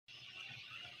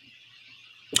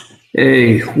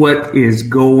Hey, what is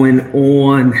going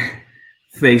on,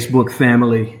 Facebook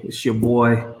family? It's your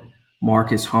boy,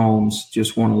 Marcus Holmes.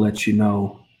 Just want to let you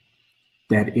know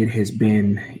that it has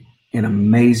been an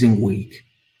amazing week.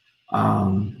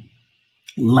 I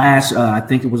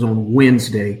think it was on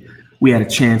Wednesday, we had a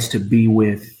chance to be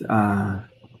with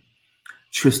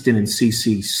Tristan and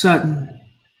CC Sutton.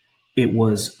 It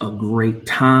was a great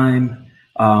time.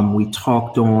 We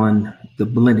talked on the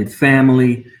blended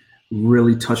family,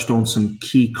 really touched on some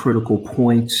key critical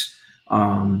points.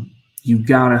 You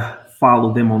gotta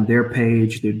follow them on their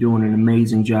page. They're doing an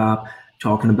amazing job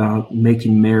talking about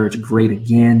making marriage great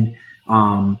again.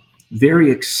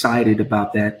 Very excited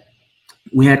about that.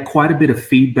 We had quite a bit of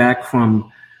feedback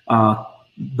from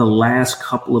the last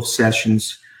couple of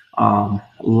sessions, a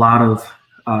lot of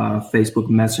Facebook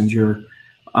Messenger,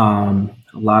 a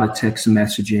lot of text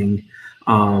messaging.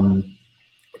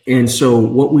 And so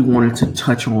what we wanted to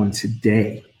touch on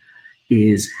today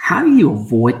is how do you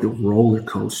avoid the roller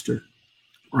coaster,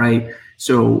 right?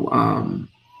 So,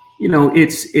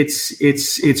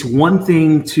 it's one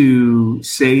thing to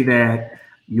say that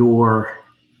you're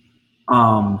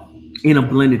in a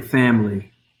blended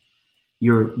family,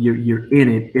 you're in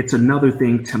it. It's another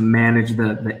thing to manage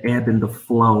the ebb and the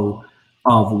flow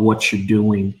of what you're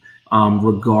doing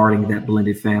regarding that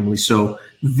blended family. So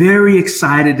very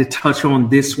excited to touch on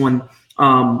this one.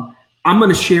 I'm going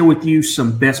to share with you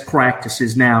some best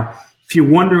practices. Now, if you're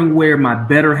wondering where my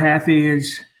better half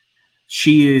is,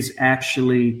 she is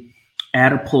actually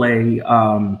at a play.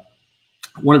 One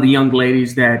of the young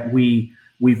ladies that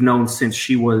we've known since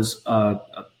she was a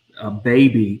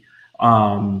baby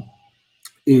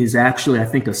is actually, I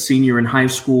think, a senior in high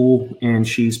school, and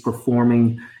she's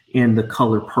performing in The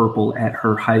Color Purple at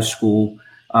her high school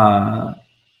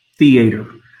theater.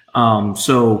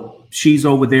 So she's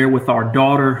over there with our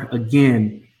daughter.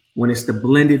 Again, when it's the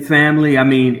blended family, I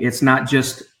mean, it's not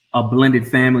just a blended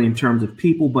family in terms of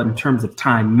people, but in terms of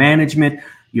time management.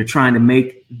 You're trying to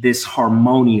make this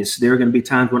harmonious. There are going to be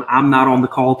times when I'm not on the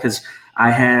call because I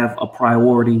have a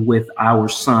priority with our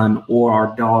son or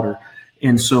our daughter.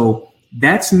 And so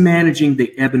that's managing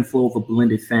the ebb and flow of a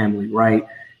blended family, right?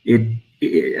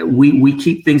 We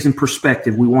keep things in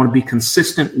perspective. We want to be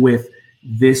consistent with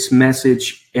this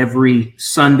message every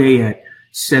Sunday at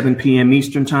 7 p.m.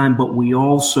 Eastern time, but we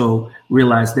also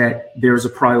realize that there's a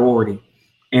priority.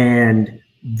 And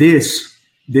this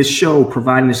show,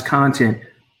 providing this content,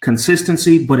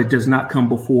 consistency, but it does not come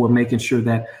before making sure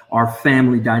that our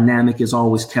family dynamic is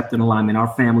always kept in alignment,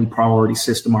 our family priority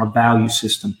system, our value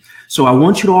system. So I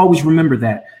want you to always remember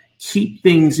that. Keep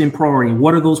things in priority.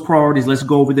 What are those priorities? Let's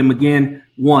go over them again.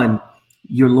 1,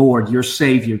 your Lord, your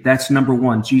Savior. That's number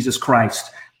 1, Jesus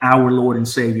Christ, our Lord and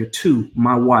Savior. 2,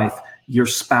 my wife, your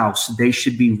spouse. They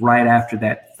should be right after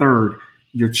that. 3rd,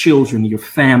 your children, your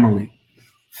family.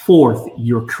 4th,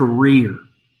 your career.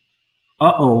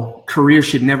 Career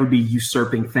should never be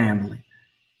usurping family,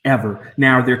 ever.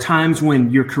 Now, are there times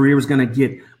when your career is going to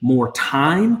get more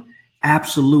time?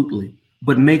 Absolutely.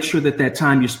 But make sure that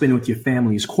time you're spending with your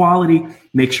family is quality.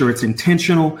 Make sure it's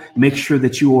intentional. Make sure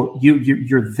that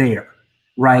you're there,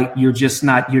 right?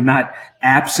 You're not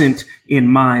absent in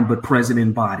mind, but present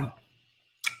in body.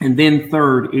 And then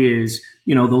 3rd is,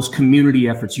 those community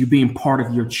efforts, you being part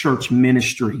of your church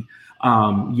ministry,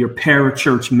 your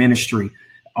parachurch ministry.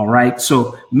 All right.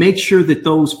 So make sure that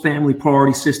those family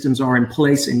priority systems are in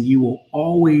place, and you will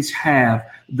always have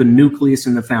the nucleus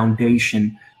and the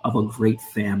foundation of a great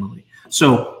family.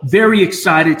 So very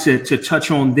excited to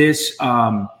touch on this.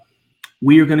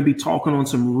 We are going to be talking on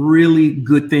some really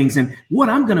good things. And what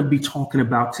I'm going to be talking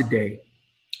about today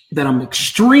that I'm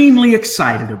extremely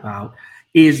excited about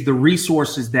is the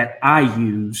resources that I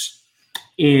use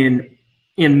in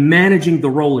managing the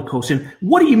roller coaster. And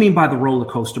what do you mean by the roller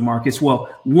coaster, Marcus? Well,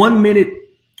 1 minute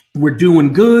we're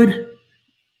doing good.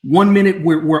 1 minute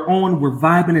we're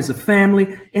vibing as a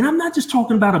family. And I'm not just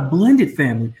talking about a blended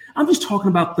family. I'm just talking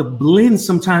about the blend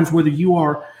sometimes, whether you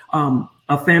are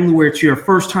a family where it's your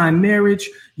first time marriage,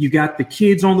 you got the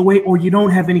kids on the way, or you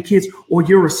don't have any kids, or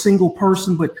you're a single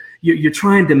person, but you're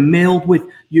trying to meld with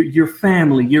your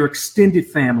family, your extended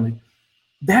family.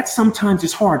 That sometimes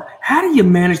is hard. How do you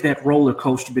manage that roller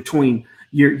coaster between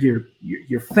your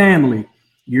family,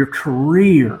 your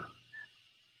career,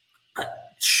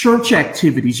 church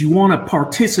activities? You want to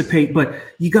participate, but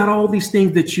you got all these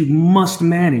things that you must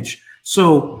manage.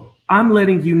 So I'm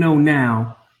letting you know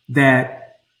now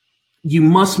that you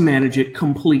must manage it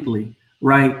completely,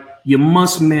 right? You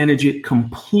must manage it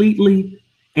completely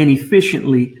and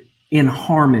efficiently in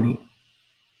harmony.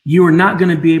 You are not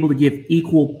going to be able to give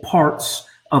equal parts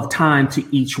of time to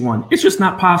each one. It's just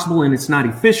not possible, and it's not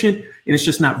efficient, and it's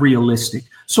just not realistic.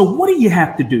 So what do you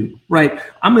have to do, right?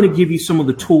 I'm going to give you some of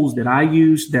the tools that I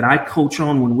use, that I coach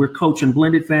on when we're coaching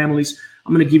blended families.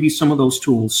 I'm going to give you some of those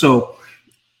tools. So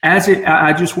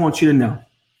I just want you to know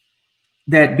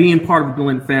that being part of a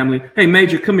blended family, hey,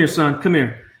 Major, come here, son, come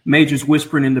here. Major's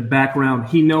whispering in the background.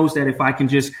 He knows that if I can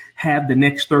just have the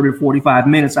next 30 or 45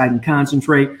 minutes, I can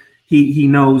concentrate. He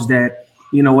knows that,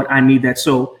 you know what, I need that.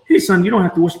 So, hey, son, you don't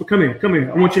have to whisper. Come here. Come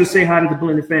here. I want you to say hi to the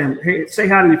blended family. Hey, say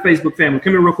hi to your Facebook family.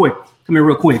 Come here real quick. Come here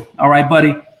real quick. All right,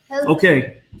 buddy.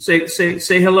 Okay. Say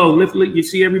hello. Lift. You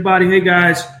see everybody? Hey,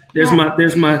 guys. There's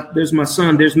my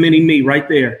son. There's mini me right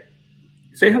there.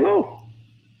 Say hello.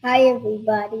 Hi,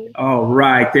 everybody. All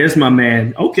right. There's my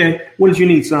man. Okay. What did you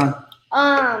need, son?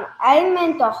 I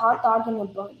meant a hot dog and a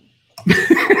bun.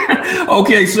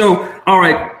 Okay, so all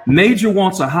right, Major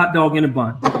wants a hot dog and a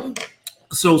bun.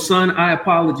 So, son, I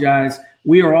apologize.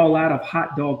 We are all out of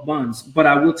hot dog buns, but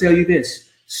I will tell you this: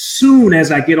 soon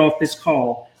as I get off this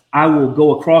call, I will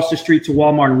go across the street to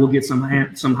Walmart and we'll get some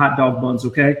hot dog buns.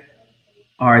 Okay.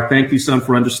 All right. Thank you, son,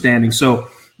 for understanding. So,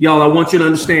 y'all, I want you to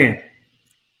understand,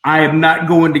 I am not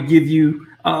going to give you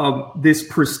this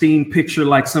pristine picture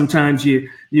like sometimes you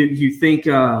think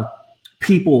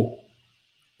people,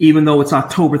 even though it's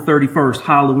October 31st,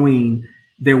 Halloween,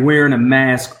 they're wearing a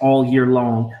mask all year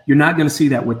long. You're not going to see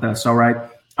that with us, all right?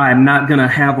 I'm not going to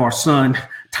have our son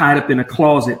tied up in a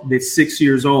closet that's 6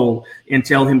 years old and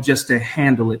tell him just to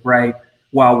handle it, right,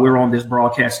 while we're on this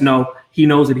broadcast. No, he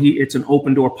knows that it's an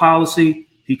open door policy.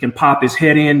 He can pop his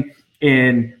head in,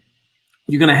 and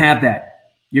you're going to have that.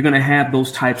 You're going to have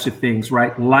those types of things,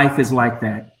 right? Life is like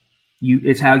that.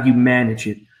 It's how you manage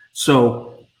it.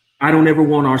 So I don't ever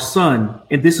want our son,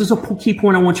 and this is a key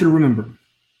point I want you to remember.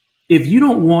 If you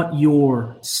don't want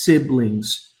your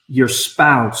siblings, your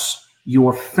spouse,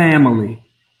 your family,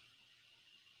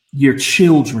 your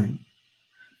children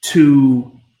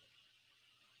to,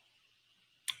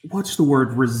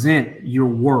 resent your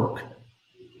work,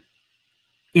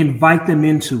 invite them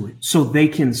into it so they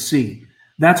can see.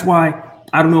 That's why,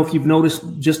 I don't know if you've noticed,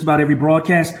 just about every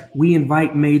broadcast, we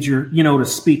invite Major, to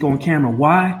speak on camera.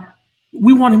 Why?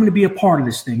 We want him to be a part of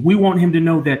this thing. We want him to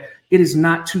know that it is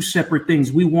not two separate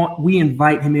things. We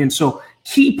invite him in. So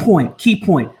key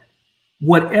point,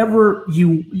 whatever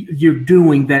you're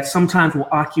doing that sometimes will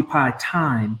occupy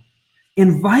time,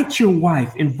 invite your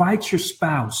wife, invite your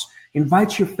spouse,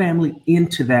 invite your family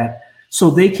into that so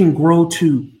they can grow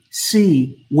to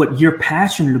see what you're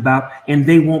passionate about and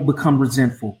they won't become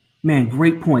resentful. Man,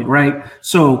 great point, right?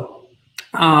 So,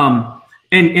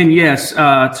 and yes,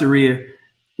 Taria,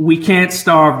 we can't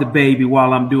starve the baby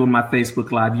while I'm doing my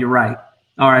Facebook Live. You're right.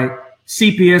 All right.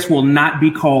 CPS will not be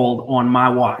called on my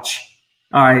watch.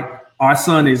 All right. Our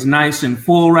son is nice and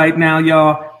full right now,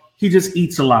 y'all. He just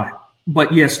eats a lot.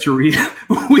 But yes, Taria,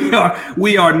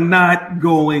 we are not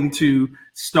going to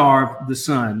starve the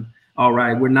son. All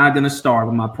right. We're not going to starve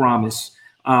him, I promise.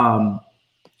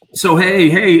 So,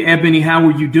 hey, Ebony, how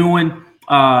are you doing?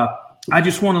 I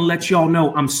just want to let y'all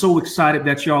know I'm so excited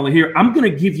that y'all are here. I'm going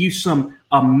to give you some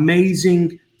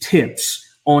amazing tips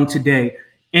on today.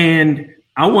 And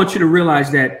I want you to realize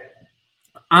that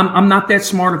I'm not that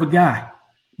smart of a guy,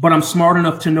 but I'm smart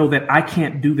enough to know that I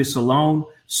can't do this alone.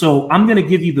 So I'm going to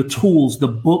give you the tools, the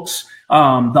books,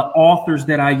 the authors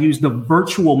that I use, the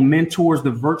virtual mentors,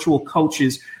 the virtual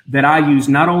coaches that I use,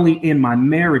 not only in my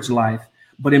marriage life,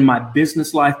 but in my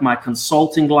business life, my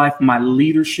consulting life, my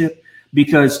leadership,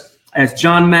 because as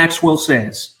John Maxwell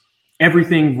says,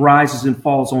 everything rises and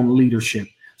falls on leadership.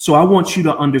 So I want you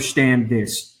to understand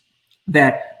this,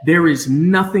 that there is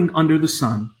nothing under the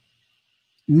sun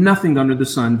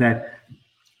that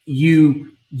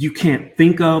you can't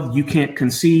think of, you can't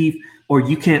conceive, or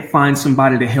you can't find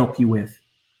somebody to help you with.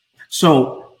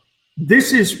 So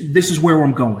this is where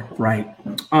I'm going, right?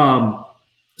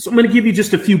 So I'm going to give you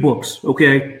just a few books,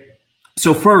 okay?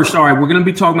 So first, all right, we're going to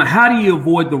be talking about how do you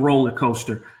avoid the roller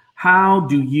coaster? How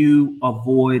do you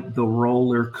avoid the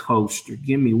roller coaster?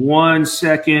 Give me 1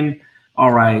 second.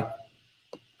 All right,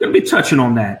 I'm going to be touching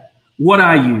on that. What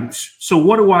I use. So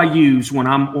what do I use when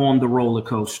I'm on the roller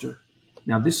coaster?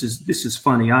 Now this is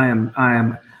funny. I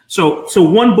am. So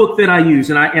one book that I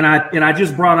use, and I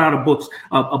just brought out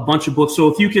a bunch of books. So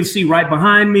if you can see right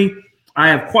behind me, I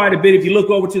have quite a bit. If you look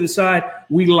over to the side,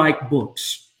 we like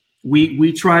books.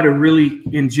 We try to really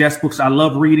ingest books. I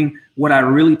love reading. What I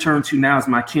really turn to now is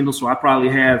my Kindle. So I probably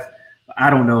have,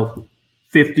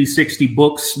 50, 60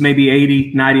 books, maybe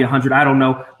 80, 90, 100, I don't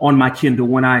know, on my Kindle.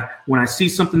 When I see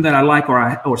something that I like,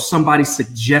 or somebody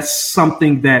suggests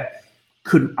something that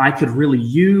I could really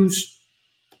use,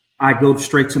 I go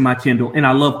straight to my Kindle, and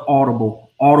I love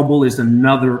Audible. Audible is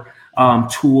another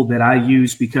tool that I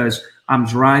use because I'm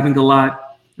driving a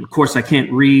lot. Of course, I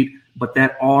can't read, but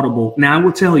that Audible. Now, I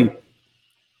will tell you,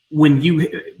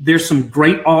 there's some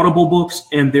great Audible books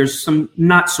and there's some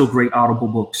not so great Audible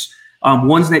books.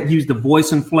 Ones that use the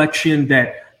voice inflection,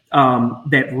 that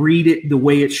read it the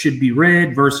way it should be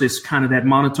read versus kind of that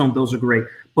monotone. Those are great.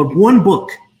 But one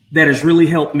book that has really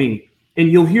helped me,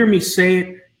 and you'll hear me say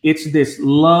it, it's this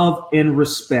Love and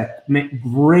Respect.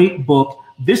 Great book.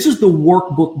 This is the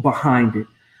workbook behind it.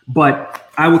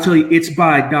 But I will tell you, it's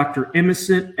by Dr.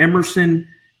 Emerson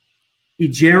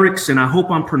Eggerichs, and I hope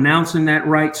I'm pronouncing that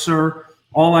right, sir.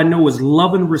 All I know is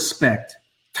Love and Respect.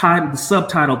 The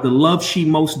subtitle, The Love She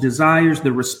Most Desires,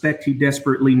 the Respect He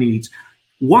Desperately Needs.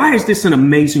 Why is this an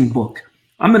amazing book?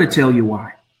 I'm going to tell you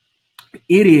why.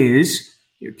 It is,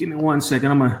 here, give me 1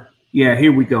 second.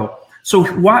 Here we go. So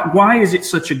why is it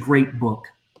such a great book?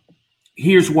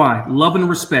 Here's why. Love and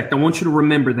Respect. I want you to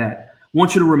remember that.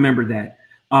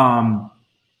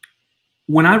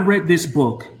 When I read this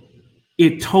book,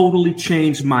 it totally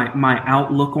changed my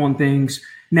outlook on things.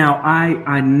 Now,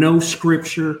 I know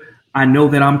scripture. I know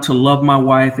that I'm to love my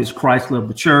wife as Christ loved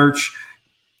the church.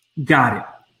 Got it.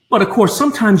 But of course,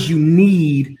 sometimes you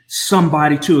need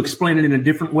somebody to explain it in a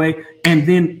different way. And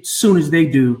then as soon as they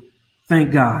do,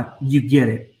 thank God, you get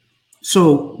it.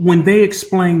 So when they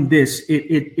explained this,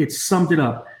 it summed it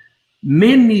up.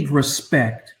 Men need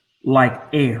respect like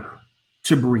air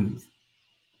to breathe.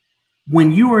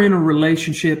 When you are in a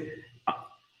relationship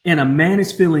and a man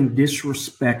is feeling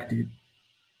disrespected,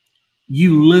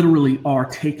 you literally are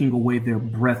taking away their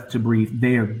breath to breathe.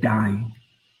 They are dying.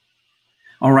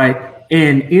 All right.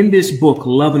 And in this book,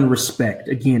 Love and Respect,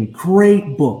 again,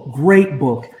 great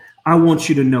book. I want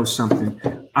you to know something.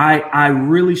 I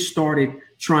really started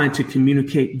trying to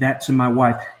communicate that to my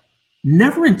wife.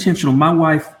 Never intentional. My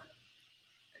wife,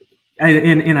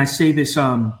 and I say this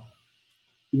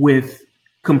with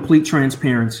complete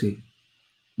transparency.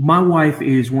 My wife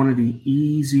is one of the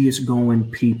easiest going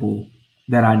people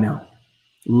that I know.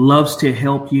 Loves to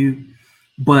help you,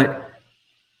 but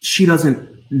she doesn't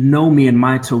know me in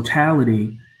my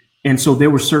totality. And so there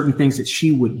were certain things that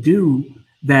she would do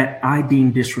that I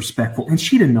deemed disrespectful. And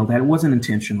she didn't know that. It wasn't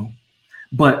intentional.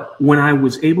 But when I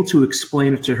was able to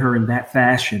explain it to her in that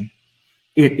fashion,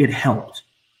 it helped.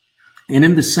 And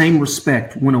in the same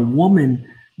respect, when a woman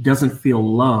doesn't feel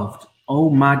loved, oh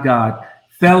my God,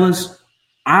 fellas,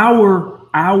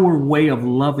 our way of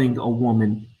loving a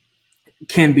woman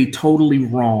can be totally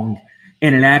wrong,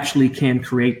 and it actually can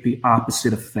create the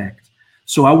opposite effect.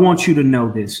 So I want you to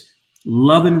know this.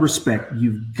 Love and Respect.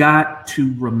 You've got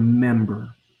to remember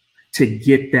to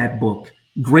get that book.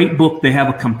 Great book. They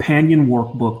have a companion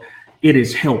workbook. It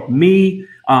has helped me.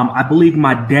 I believe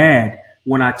my dad,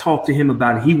 when I talked to him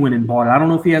about it, he went and bought it. I don't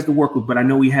know if he has the workbook, but I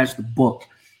know he has the book.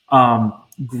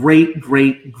 Great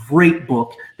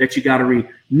book that you got to read.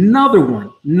 Another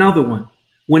one.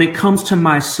 When it comes to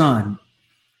my son,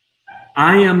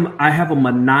 I have a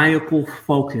maniacal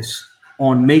focus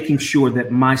on making sure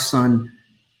that my son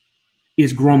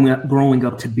is growing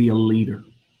up to be a leader.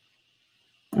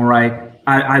 All right.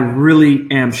 I really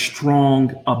am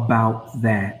strong about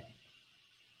that.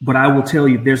 But I will tell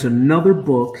you, there's another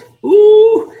book.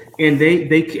 Ooh, and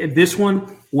this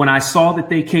one, when I saw that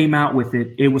they came out with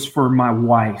it, it was for my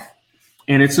wife.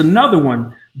 And it's another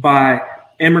one by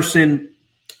Emerson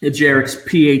Eggerichs,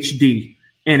 PhD.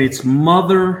 And it's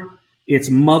Mother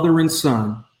and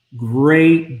Son.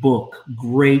 Great book.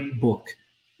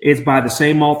 It's by the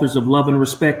same authors of Love and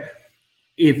Respect.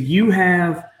 If you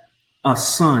have a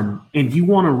son and you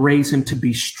want to raise him to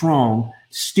be strong,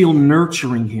 still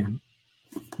nurturing him,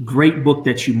 great book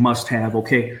that you must have.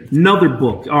 Okay. Another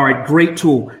book. All right. Great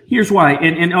tool. Here's why.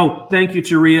 And oh, thank you,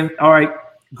 Taria. All right.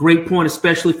 Great point,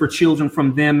 especially for children,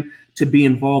 from them to be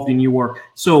involved in your work.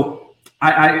 So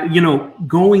I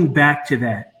going back to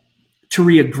that,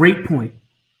 Taria, great point.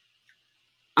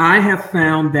 I have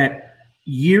found that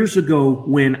years ago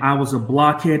when I was a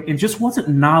blockhead and just wasn't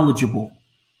knowledgeable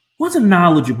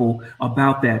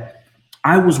about that,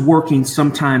 I was working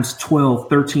sometimes 12,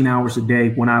 13 hours a day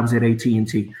when I was at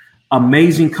AT&T.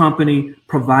 Amazing company,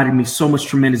 provided me so much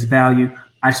tremendous value.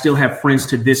 I still have friends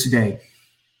to this day.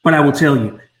 But I will tell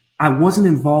you, I wasn't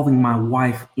involving my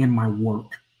wife in my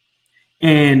work.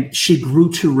 And she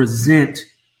grew to resent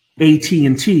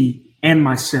AT&T and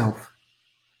myself.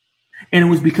 And it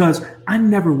was because I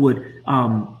never would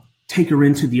take her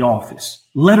into the office,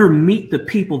 let her meet the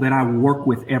people that I work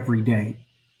with every day.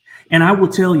 And I will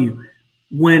tell you,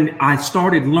 when I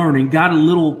started learning, got a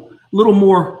little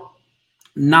more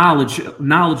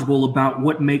knowledgeable about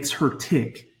what makes her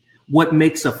tick, what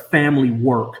makes a family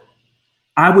work.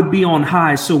 I would be on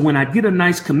high. So when I get a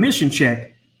nice commission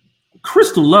check,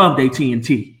 Crystal loved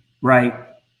AT&T, right?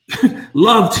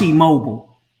 Loved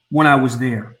T-Mobile when I was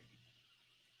there.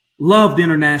 Loved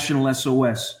International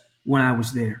SOS when I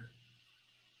was there.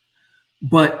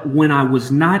 But when I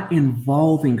was not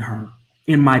involving her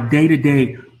in my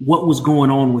day-to-day, what was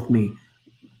going on with me,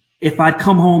 if I'd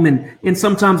come home and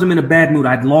sometimes I'm in a bad mood,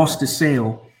 I'd lost a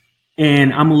sale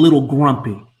and I'm a little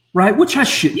grumpy, right? Which I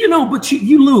should, but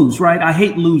you lose, right? I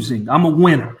hate losing. I'm a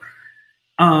winner.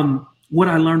 What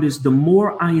I learned is the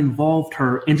more I involved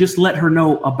her and just let her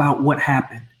know about what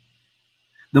happened,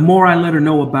 the more I let her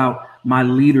know about my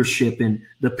leadership and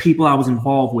the people I was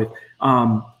involved with.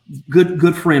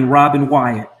 Good friend, Robin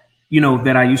Wyatt,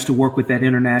 that I used to work with at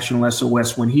International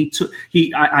SOS. When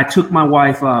I took my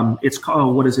wife, it's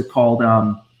called, what is it called?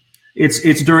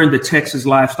 It's during the Texas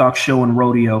Livestock Show and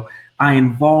Rodeo. I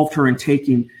involved her in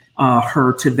taking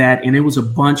her to that. And it was a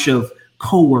bunch of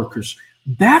coworkers.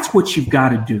 That's what you've got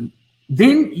to do.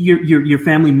 Then your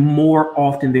family more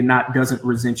often than not doesn't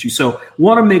resent you. So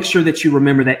want to make sure that you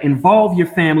remember that. Involve your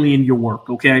family in your work.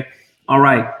 Okay. All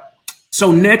right.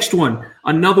 So next one,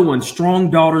 another one,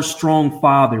 Strong Daughters, Strong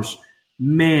Fathers.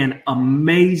 Man,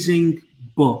 amazing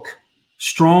book.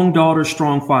 Strong Daughters,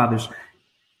 Strong Fathers.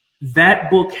 That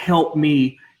book helped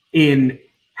me in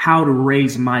how to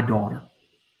raise my daughter.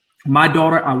 My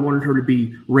daughter, I wanted her to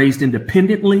be raised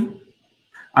independently.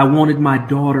 I wanted my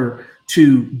daughter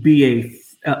to be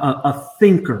a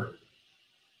thinker.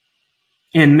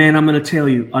 And man, I'm going to tell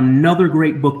you, another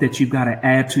great book that you've got to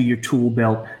add to your tool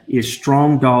belt is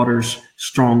Strong Daughters,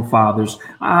 Strong Fathers.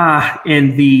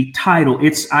 And the title,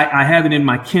 I have it in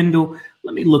my Kindle.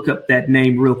 Let me look up that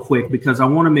name real quick because I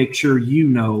want to make sure you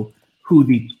know who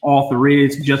the author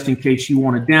is, just in case you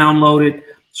want to download it.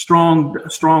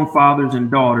 Strong Fathers and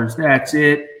Daughters. That's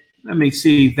it. Let me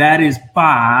see. That is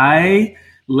by,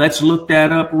 let's look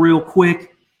that up real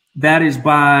quick. That is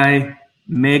by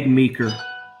Meg Meeker.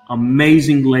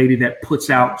 Amazing lady that puts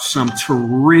out some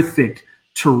terrific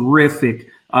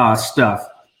stuff.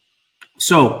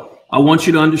 So I want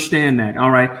you to understand that.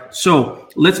 All right. So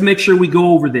let's make sure we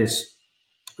go over this.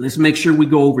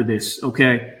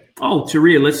 Okay. Oh,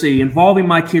 Taria, let's see. Involving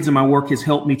my kids in my work has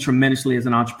helped me tremendously as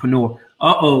an entrepreneur.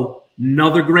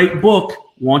 Another great book.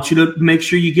 Want you to make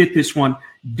sure you get this one.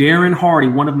 Darren Hardy,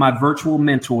 one of my virtual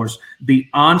mentors, The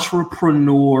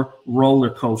Entrepreneur Roller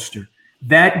Coaster.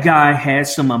 That guy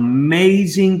has some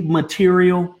amazing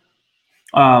material.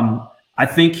 I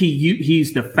think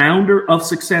he's the founder of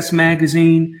Success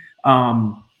Magazine.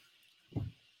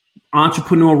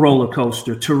 Entrepreneur Roller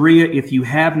Coaster. Taria, if you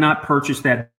have not purchased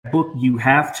that book, you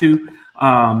have to.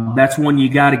 That's one you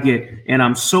got to get. And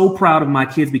I'm so proud of my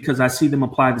kids because I see them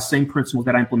apply the same principles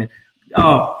that I implement.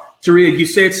 Oh, Taria, you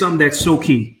said something that's so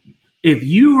key. If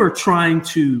you are trying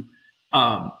to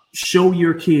show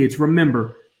your kids,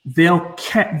 remember,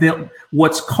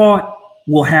 what's caught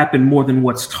will happen more than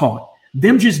what's taught.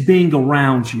 Them just being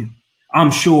around you,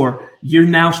 I'm sure you're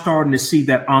now starting to see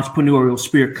that entrepreneurial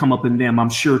spirit come up in them. I'm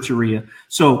sure, Taria.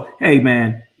 So, hey,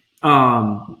 man,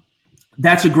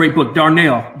 that's a great book.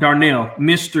 Darnell,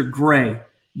 Mr. Gray.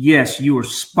 Yes, you are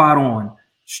spot on.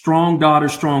 Strong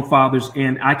Daughters, Strong Fathers.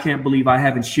 And I can't believe I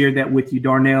haven't shared that with you,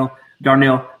 Darnell.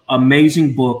 Darnell,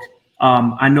 amazing book.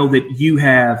 I know that you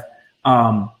have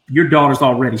your daughter's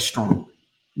already strong.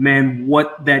 Man,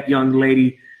 what that young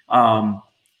lady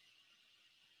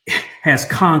has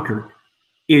conquered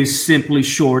is simply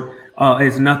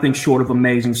is nothing short of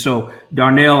amazing. So,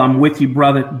 Darnell, I'm with you,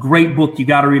 brother. Great book. You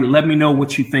got to read it. Let me know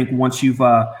what you think once you've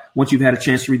had a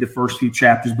chance to read the first few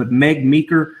chapters. But Meg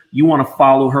Meeker, you want to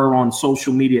follow her on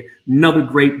social media. Another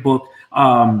great book.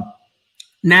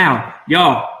 Now,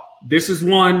 y'all, this is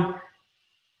one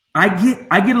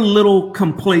I get a little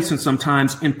complacent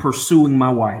sometimes in pursuing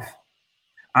my wife.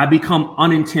 I become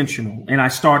unintentional and I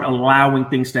start allowing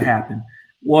things to happen.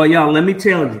 Well, y'all, let me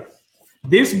tell you,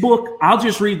 this book, I'll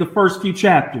just read the first few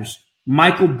chapters.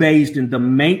 Michael Baisden, The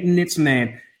Maintenance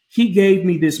Man. He gave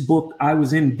me this book. I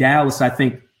was in Dallas. I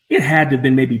think it had to have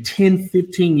been maybe 10,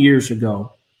 15 years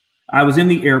ago. I was in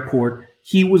the airport.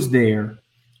 He was there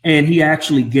and he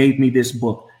actually gave me this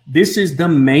book. This is The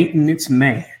Maintenance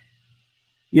Man.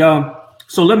 Yeah.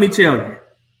 So let me tell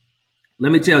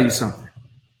you something.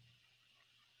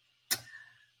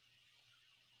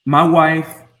 My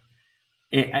wife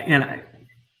and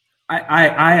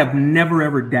I have never,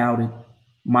 ever doubted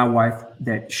my wife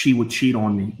that she would cheat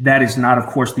on me. That is not, of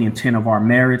course, the intent of our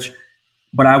marriage.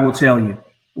 But I will tell you,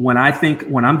 when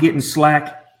I'm getting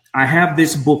slack, I have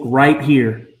this book right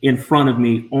here in front of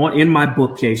me in my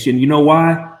bookcase. And you know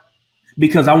why?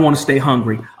 because I want to stay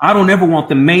hungry. I don't ever want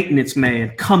the maintenance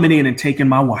man coming in and taking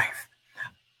my wife.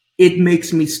 It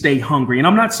makes me stay hungry. And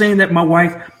I'm not saying that my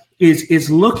wife is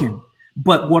looking,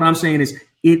 but what I'm saying is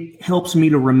it helps me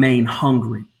to remain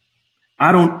hungry.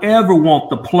 I don't ever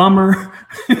want the plumber,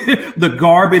 the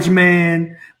garbage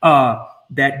man,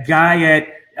 that guy at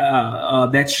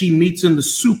that she meets in the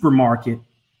supermarket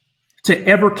to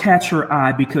ever catch her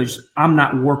eye because I'm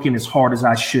not working as hard as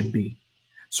I should be.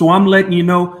 So I'm letting you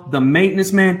know, The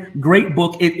Maintenance Man, great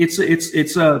book. It's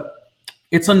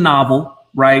a novel,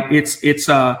 right?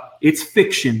 It's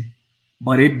fiction,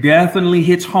 but it definitely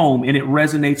hits home and it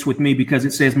resonates with me because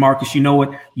it says, Marcus, you know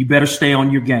what? You better stay on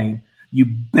your game. You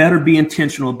better be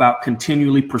intentional about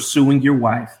continually pursuing your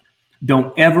wife.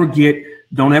 Don't ever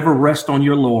rest on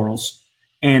your laurels.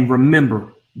 And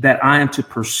remember that I am to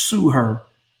pursue her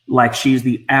like she's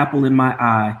the apple in my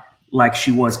eye, like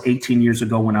she was 18 years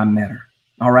ago when I met her.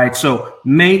 All right. So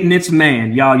Maintenance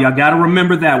Man, y'all got to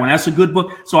remember that one. That's a good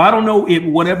book. So I don't know if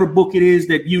whatever book it is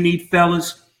that you need,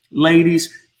 fellas,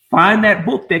 ladies, find that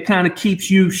book that kind of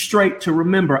keeps you straight to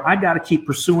remember, I got to keep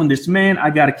pursuing this man. I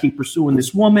got to keep pursuing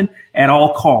this woman at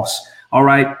all costs. All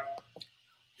right.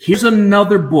 Here's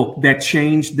another book that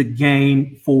changed the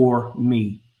game for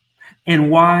me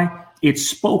and why it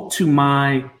spoke to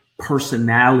my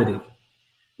personality.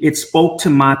 It spoke to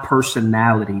my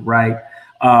personality, right?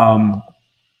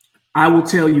 I will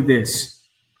tell you this.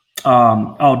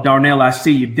 Darnell, I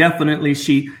see you. Definitely,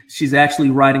 she's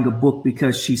actually writing a book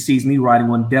because she sees me writing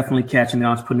one, definitely catching the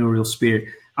entrepreneurial spirit.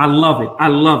 I love it. I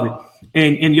love it.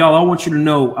 And y'all, I want you to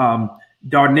know,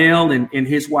 Darnell and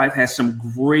his wife has some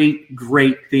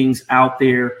great things out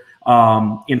there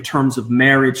in terms of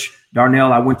marriage.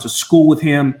 Darnell, I went to school with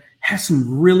him, has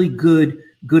some really good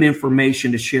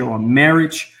information to share on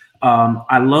marriage.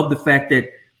 I love the fact that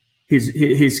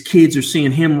his kids are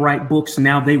seeing him write books and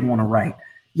now they want to write.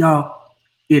 Y'all,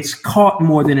 it's caught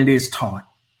more than it is taught.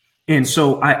 And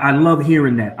so I love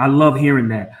hearing that. I love hearing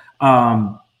that.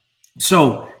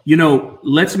 So,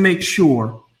 let's make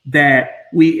sure that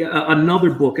we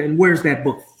another book. And where's that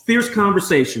book? Fierce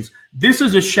Conversations. This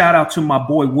is a shout out to my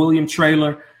boy, William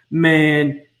Traylor.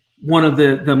 Man, one of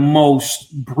the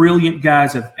most brilliant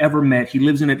guys I've ever met. He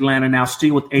lives in Atlanta now,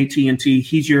 still with AT&T.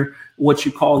 He's what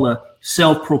you call a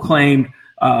self-proclaimed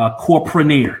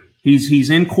corpreneur. He's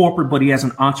in corporate, but he has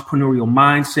an entrepreneurial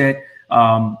mindset.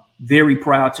 Very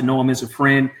proud to know him as a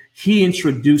friend. He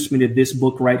introduced me to this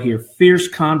book right here, Fierce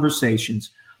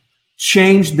Conversations.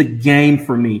 Changed the game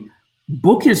for me.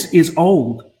 Book is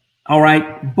old, all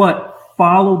right, but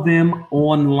follow them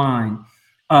online.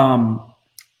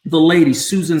 The lady,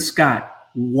 Susan Scott,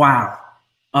 wow,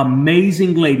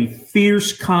 amazing lady.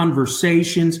 Fierce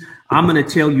Conversations. I'm going to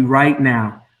tell you right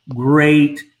now,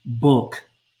 great book.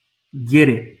 Get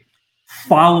it.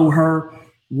 Follow her.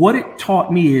 What it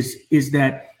taught me is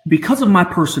that because of my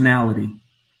personality,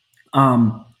 I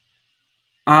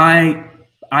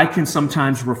can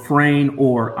sometimes refrain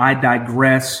or I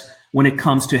digress when it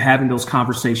comes to having those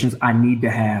conversations I need to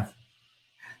have.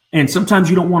 And sometimes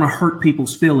you don't want to hurt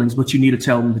people's feelings, but you need to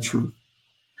tell them the truth.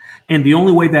 And the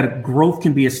only way that growth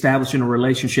can be established in a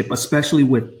relationship, especially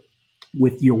with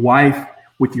your wife,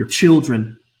 with your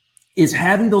children, is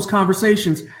having those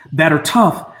conversations that are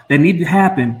tough, that need to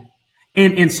happen.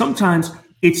 And sometimes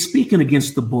it's speaking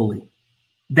against the bully,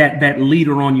 that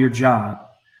leader on your job.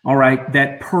 All right.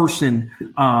 That person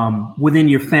within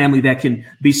your family that can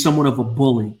be somewhat of a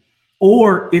bully,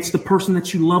 or it's the person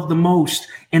that you love the most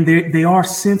and they are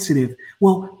sensitive.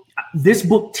 Well, this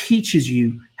book teaches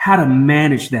you how to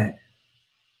manage that.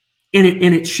 And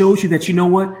it shows you that, you know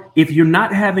what, if you're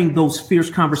not having those fierce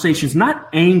conversations, not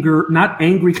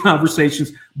angry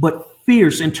conversations, but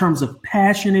fierce in terms of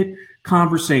passionate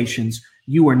conversations,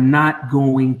 you are not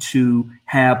going to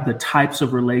have the types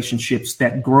of relationships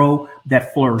that grow,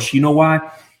 that flourish. You know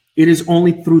why? It is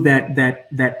only through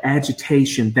that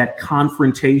agitation, that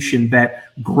confrontation, that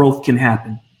growth can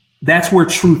happen. That's where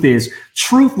truth is.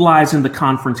 Truth lies in the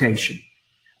confrontation.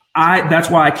 That's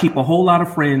why I keep a whole lot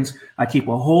of friends. I keep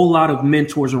a whole lot of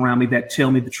mentors around me that tell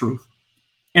me the truth.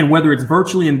 And whether it's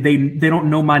virtually and they don't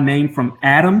know my name from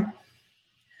Adam,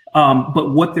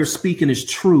 but what they're speaking is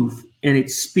truth and it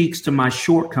speaks to my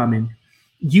shortcoming.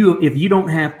 If you don't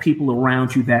have people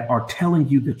around you that are telling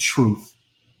you the truth,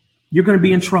 you're going to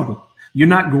be in trouble. You're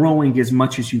not growing as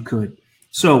much as you could.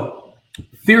 So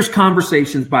Fierce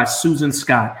Conversations by Susan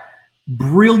Scott,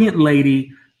 brilliant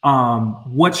lady.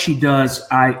 What she does,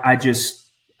 I just,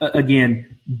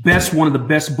 again, one of the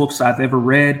best books I've ever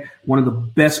read, one of the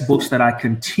best books that I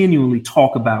continually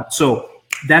talk about. So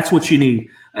that's what you need.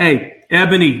 Hey,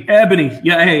 Ebony.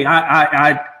 Yeah. Hey,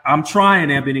 I'm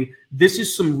trying, Ebony. This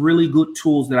is some really good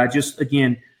tools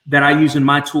that that I use in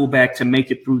my tool bag to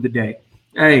make it through the day.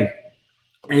 Hey,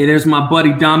 there's my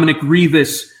buddy Dominic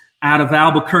Rivas out of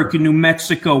Albuquerque, New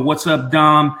Mexico. What's up,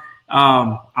 Dom?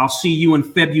 I'll see you in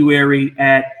February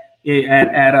at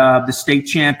the state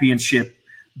championship.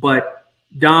 But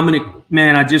Dominic,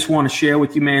 man, I just want to share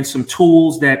with you, man, some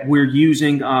tools that we're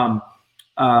using.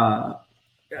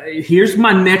 Here's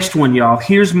my next one, y'all.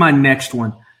 Here's my next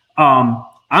one.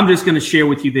 I'm just going to share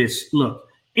with you this. Look,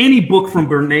 any book from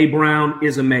Brene Brown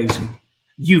is amazing.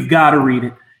 You've got to read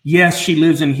it. Yes, she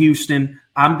lives in Houston.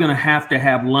 I'm going to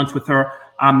have lunch with her.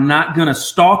 I'm not going to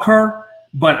stalk her,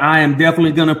 but I am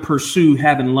definitely going to pursue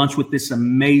having lunch with this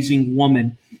amazing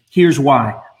woman. Here's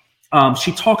why.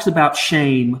 She talks about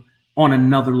shame on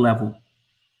another level.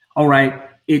 All right.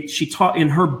 She taught in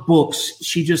her books.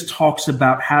 She just talks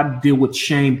about how to deal with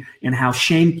shame and how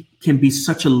shame can be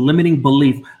such a limiting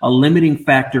belief, a limiting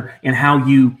factor in how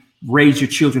you raise your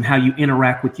children, how you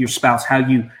interact with your spouse, how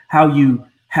you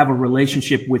have a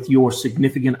relationship with your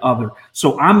significant other.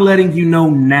 So I'm letting you know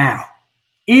now,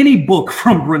 any book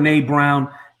from Brene Brown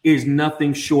is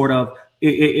nothing short of,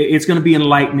 it's going to be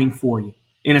enlightening for you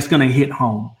and it's going to hit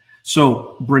home.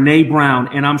 So Brene Brown,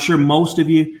 and I'm sure most of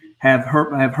you have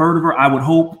heard of her. I would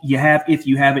hope you have. If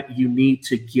you haven't, you need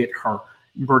to get her.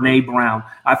 Brene Brown.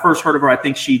 I first heard of her. I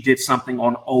think she did something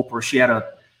on Oprah. She had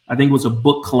I think it was a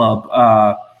book club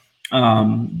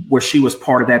where she was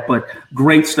part of that, but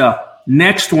great stuff.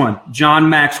 Next one, John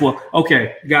Maxwell.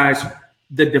 Okay, guys,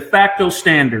 the de facto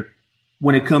standard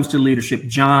when it comes to leadership,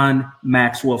 John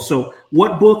Maxwell. So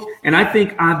what book? And I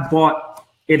think I've bought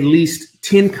at least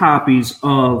 10 copies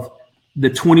of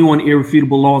the 21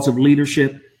 Irrefutable Laws of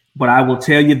Leadership. But I will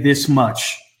tell you this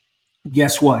much.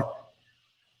 Guess what?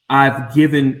 I've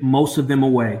given most of them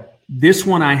away. This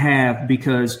one I have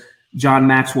because John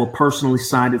Maxwell personally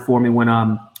signed it for me when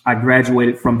I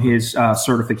graduated from his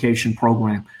certification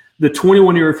program. The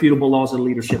 21 Irrefutable Laws of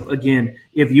Leadership. Again,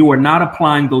 if you are not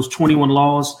applying those 21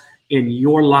 laws in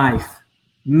your life,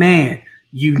 man,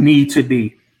 you need to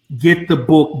be. Get the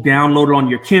book, download it on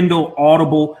your Kindle,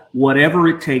 Audible, whatever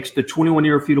it takes. The 21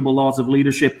 Irrefutable Laws of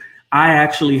Leadership. I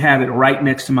actually have it right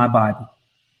next to my Bible.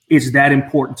 It's that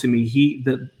important to me.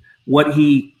 What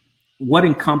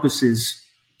encompasses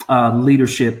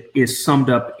leadership is summed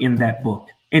up in that book.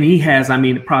 And he has,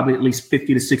 probably at least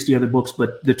 50 to 60 other books,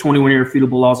 but the 21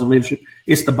 Irrefutable Laws of Leadership,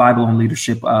 it's the Bible on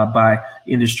leadership by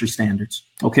industry standards.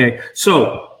 Okay.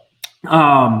 So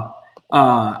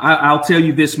I'll tell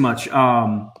you this much,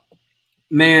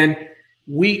 man,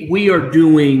 we are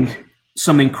doing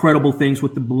some incredible things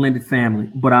with the blended family,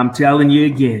 but I'm telling you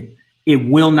again, it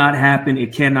will not happen.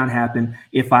 It cannot happen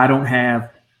if I don't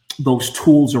have those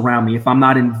tools around me, if I'm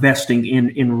not investing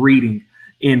in reading,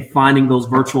 in finding those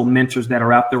virtual mentors that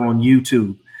are out there on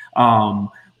YouTube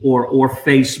or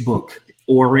Facebook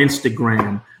or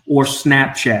Instagram or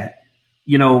Snapchat.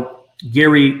 You know,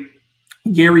 Gary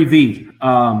V.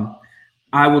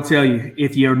 I will tell you,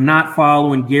 if you're not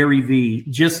following Gary V,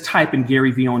 just type in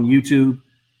Gary V on YouTube.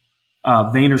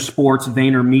 Vayner Sports,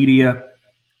 Vayner Media,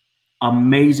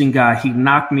 amazing guy. He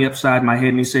knocked me upside my head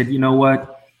and he said, you know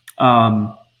what?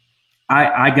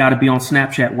 I got to be on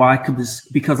Snapchat. Why?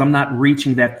 Because I'm not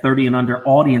reaching that 30 and under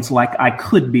audience like I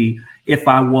could be if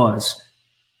I was.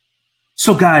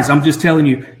 So guys, I'm just telling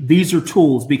you, these are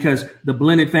tools because the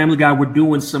Blended Family Guy, we're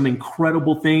doing some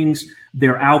incredible things.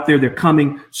 They're out there. They're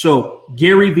coming. So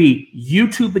Gary V,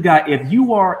 YouTube the guy. If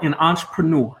you are an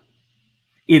entrepreneur,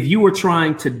 if you are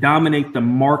trying to dominate the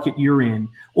market you're in,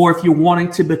 or if you're wanting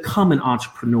to become an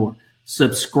entrepreneur,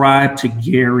 subscribe to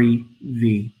Gary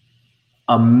V.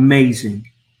 Amazing,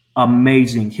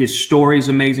 amazing. His story is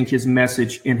amazing. His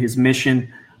message and his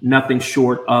mission, nothing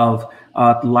short of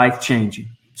life-changing.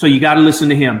 So you got to listen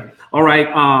to him. All right.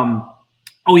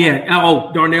 Oh, yeah.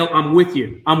 Oh, Darnell, I'm with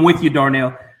you. I'm with you,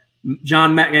 Darnell.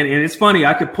 John Mack. And it's funny.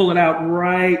 I could pull it out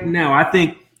right now. I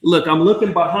think, look, I'm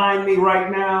looking behind me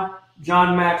right now.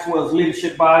 John Maxwell's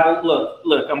Leadership Bible.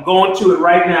 Look, I'm going to it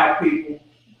right now, people.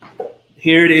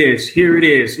 Here it is. Here it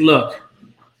is. Look,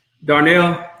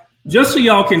 Darnell, just so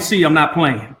y'all can see, I'm not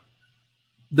playing.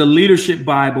 The Leadership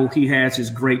Bible he has is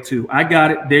great too. I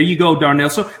got it. There you go, Darnell.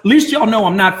 So at least y'all know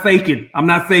I'm not faking. I'm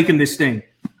not faking this thing.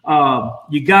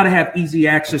 You got to have easy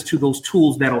access to those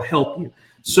tools that'll help you.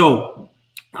 So,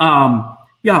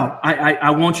 y'all, I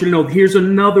want you to know, here's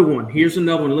another one. Here's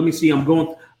another one. Let me see. I'm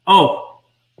going. Oh,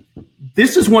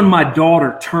 this is one my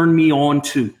daughter turned me on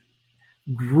to.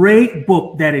 Great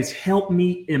book that has helped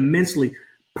me immensely,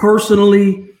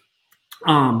 personally,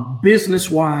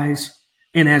 business-wise,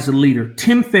 and as a leader.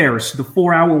 Tim Ferriss, The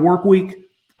 4-Hour Workweek.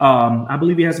 I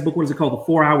believe he has a book. What is it called? The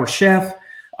 4-Hour Chef.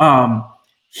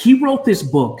 He wrote this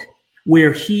book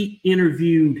where he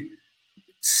interviewed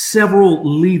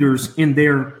several leaders in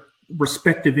their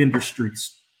respective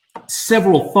industries,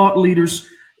 several thought leaders.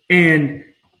 And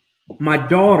my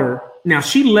daughter, now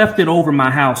she left it over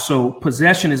my house, so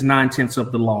possession is 9/10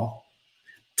 of the law.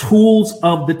 Tools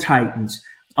of the Titans,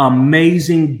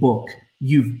 amazing book.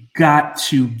 You've got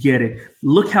to get it.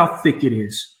 Look how thick it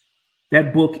is.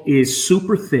 That book is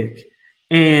super thick.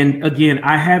 And again,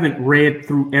 I haven't read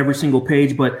through every single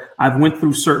page, but I've went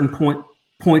through certain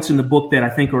points in the book that I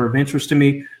think are of interest to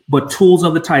me. But Tools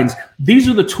of the Titans, these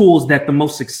are the tools that the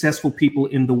most successful people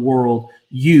in the world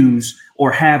use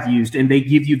or have used, and they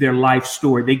give you their life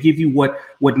story. They give you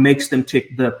what makes them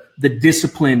tick, the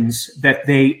disciplines that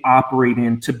they operate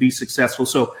in to be successful.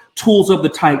 So Tools of the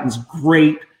Titans,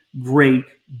 great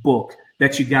book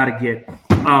that you got to get.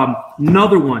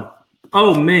 Another one,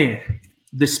 oh man,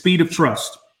 The Speed of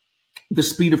Trust. The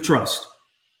Speed of Trust.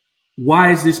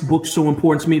 Why is this book so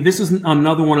important to me? This is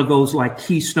another one of those like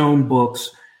keystone books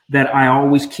that I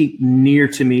always keep near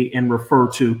to me and refer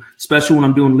to, especially when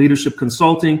I'm doing leadership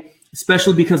consulting,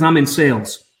 especially because I'm in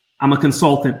sales. I'm a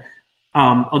consultant.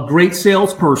 A great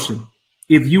salesperson,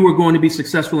 if you are going to be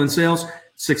successful in sales,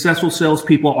 successful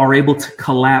salespeople are able to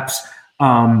collapse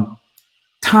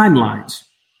timelines.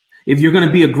 If you're going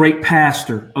to be a great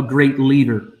pastor, a great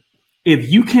leader,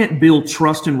 if you can't build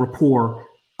trust and rapport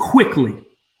quickly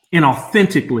and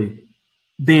authentically,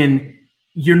 then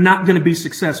you're not going to be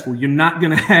successful. You're not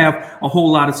going to have a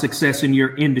whole lot of success in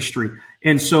your industry.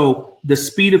 And so The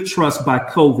Speed of Trust by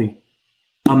Covey,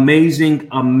 amazing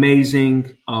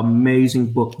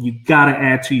book. You got to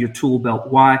add to your tool belt.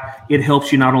 Why? It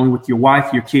helps you not only with your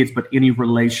wife, your kids, but any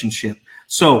relationship.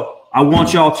 So I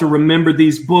want y'all to remember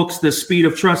these books, The Speed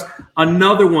of Trust.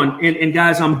 Another one, and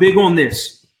guys, I'm big on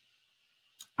this.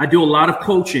 I do a lot of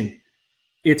coaching.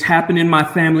 It's happened in my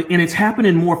family, and it's happened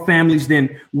in more families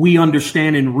than we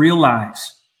understand and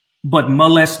realize. But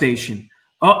molestation.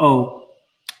 Oh,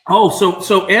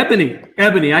 so Ebony,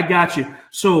 I got you.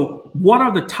 So what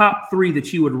are the top 3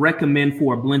 that you would recommend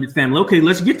for a blended family? Okay,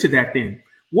 let's get to that then.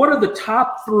 What are the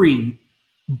top 3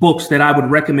 books that I would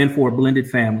recommend for a blended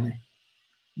family?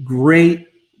 Great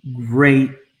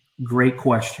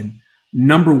question.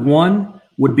 Number 1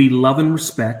 would be Love and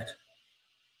Respect.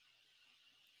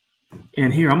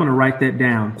 And here, I'm going to write that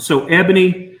down. So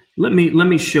Ebony, let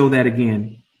me show that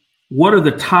again. What are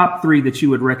the top 3 that you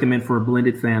would recommend for a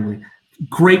blended family?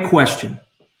 Great question.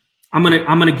 I'm going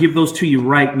to give those to you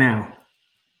right now.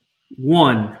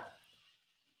 1,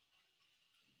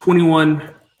 21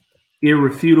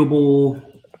 Irrefutable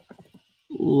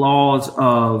Laws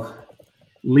of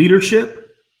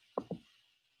Leadership.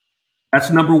 That's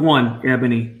number 1,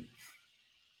 Ebony.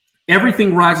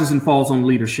 Everything rises and falls on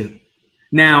leadership.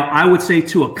 Now, I would say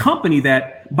to accompany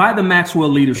that, buy the Maxwell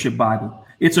Leadership Bible.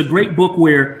 It's a great book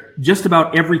where just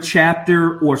about every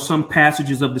chapter or some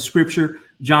passages of the scripture,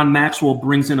 John Maxwell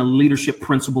brings in a leadership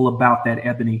principle about that,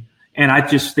 Ebony. And I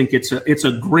just think it's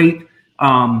a great,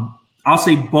 I'll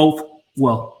say both.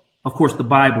 Well, of course, the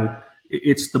Bible,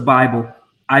 it's the Bible.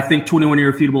 I think 21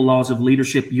 Irrefutable Laws of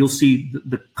Leadership, you'll see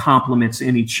the complements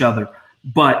in each other.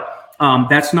 But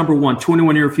that's number 1,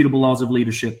 21 Irrefutable Laws of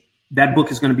Leadership. That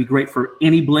book is going to be great for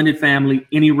any blended family,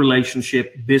 any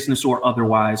relationship, business or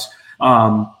otherwise,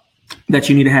 that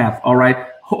you need to have. All right.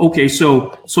 Okay.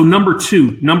 So number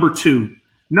two,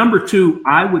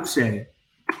 I would say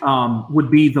would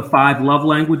be the 5 love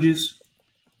languages.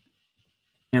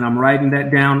 And I'm writing that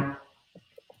down.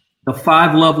 The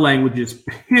 5 love languages,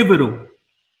 pivotal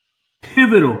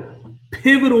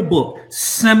book,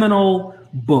 seminal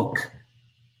book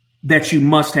that you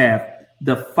must have.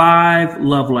 The 5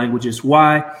 love languages.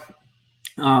 Why?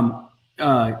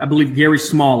 I believe Gary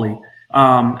Smalley.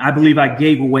 I believe I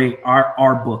gave away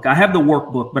our book. I have the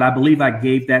workbook, but I believe I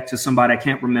gave that to somebody. I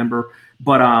can't remember.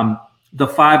 But the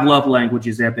 5 love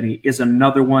languages, Ebony, is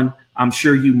another one. I'm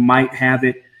sure you might have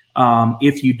it.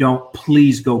 If you don't,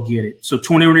 please go get it. So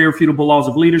 21 Irrefutable Laws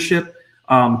of Leadership.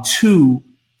 2,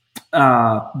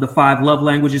 the 5 love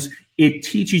languages. It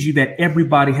teaches you that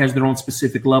everybody has their own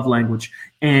specific love language,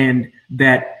 and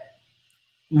that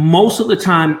most of the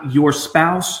time your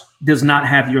spouse does not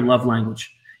have your love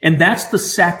language. And that's the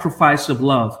sacrifice of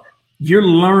love. You're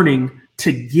learning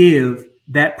to give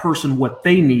that person what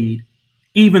they need,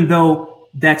 even though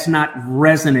that's not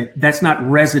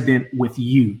resident with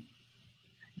you.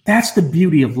 That's the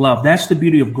beauty of love. That's the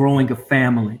beauty of growing a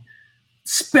family,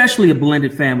 especially a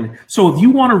blended family. So if you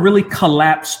want to really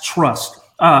collapse trust,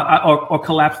 or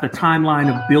collapse the timeline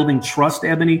of building trust,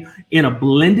 Ebony, in a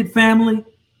blended family,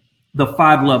 the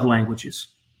 5 love languages.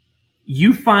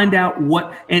 You find out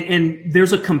what, and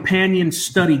there's a companion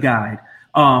study guide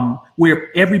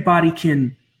where everybody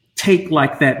can take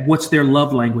like that. What's their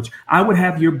love language? I would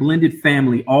have your blended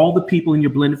family, all the people in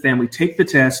your blended family, take the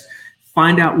test,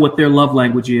 find out what their love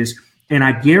language is. And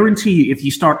I guarantee you, if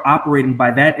you start operating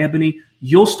by that, Ebony,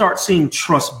 you'll start seeing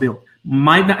trust built.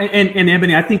 And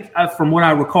Ebony, I think from what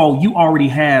I recall, you already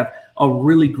have a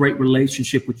really great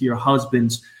relationship with your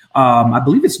husband's, I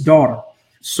believe it's daughter.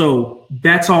 So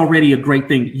that's already a great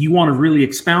thing. You want to really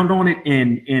expound on it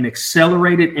and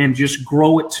accelerate it and just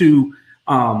grow it to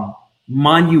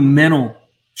monumental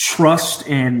trust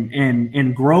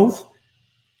and growth.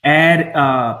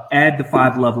 Add the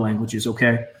 5 love languages.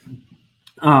 Okay.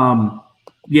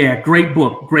 Yeah, great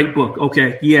book.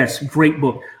 Okay. Yes, great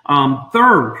book.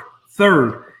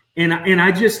 Third, and I'm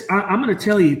going to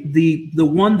tell you the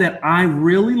one that I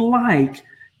really like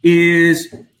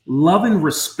is Love and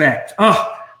Respect.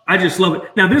 Oh, I just love it.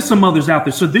 Now, there's some others out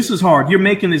there. So this is hard. You're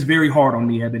making this very hard on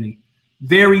me, Ebony.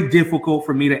 Very difficult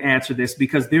for me to answer this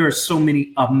because there are so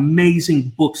many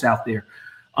amazing books out there.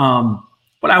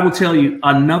 But I will tell you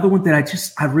another one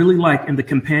that I really like in the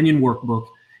companion workbook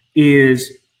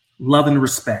is Love and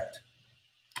Respect.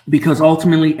 Because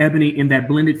ultimately, Ebony, in that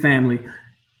blended family,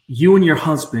 you and your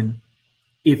husband,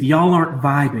 if y'all aren't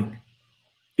vibing,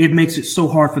 it makes it so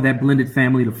hard for that blended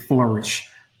family to flourish.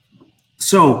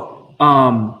 So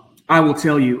I will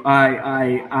tell you,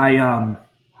 I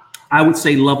would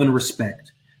say Love and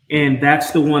Respect. And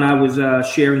that's the one I was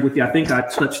sharing with you. I think I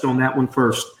touched on that one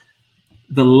first.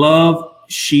 The love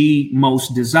she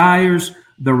most desires,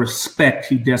 the respect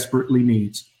he desperately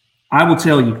needs. I will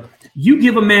tell you, you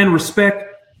give a man respect,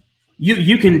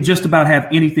 you can just about have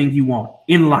anything you want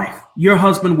in life. Your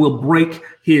husband will break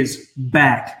his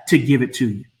back to give it to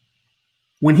you.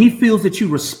 When he feels that you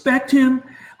respect him,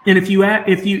 and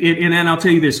and I'll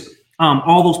tell you this,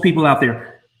 all those people out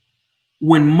there,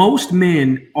 when most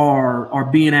men are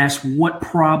being asked what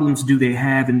problems do they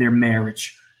have in their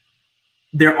marriage,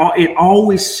 it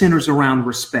always centers around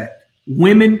respect.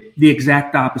 Women, the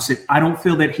exact opposite. I don't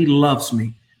feel that he loves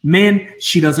me. Men,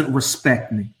 she doesn't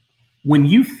respect me. When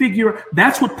you figure,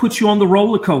 that's what puts you on the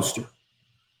roller coaster.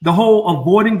 The whole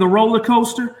avoiding the roller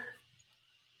coaster,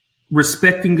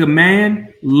 respecting a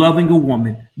man, loving a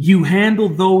woman. You handle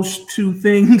those two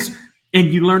things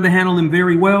and you learn to handle them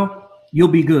very well, you'll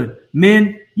be good.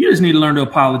 Men, you just need to learn to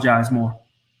apologize more.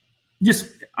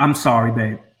 I'm sorry,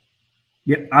 babe.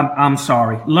 Yeah, I'm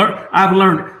sorry. I've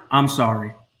learned, I'm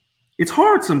sorry. It's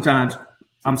hard sometimes.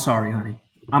 I'm sorry, honey.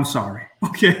 I'm sorry.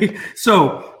 Okay.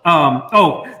 So,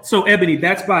 so Ebony,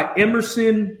 that's by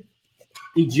Emerson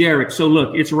Ejerick. So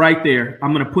look, it's right there.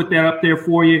 I'm going to put that up there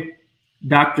for you.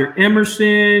 Dr.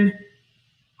 Emerson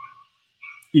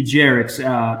Ejerick.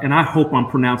 And I hope I'm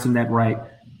pronouncing that right,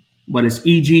 but it's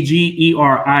Eggerichs.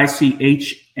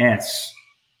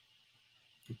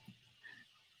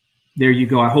 There you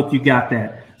go. I hope you got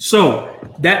that.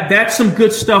 So that's some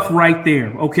good stuff right there.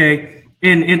 Okay.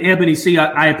 And Ebony, see,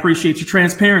 I appreciate your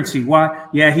transparency. Why?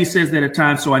 Yeah, he says that at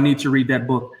times, so I need to read that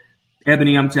book.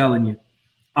 Ebony, I'm telling you,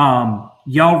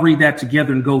 y'all read that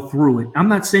together and go through it. I'm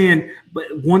not saying, but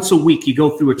once a week you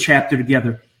go through a chapter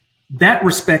together. That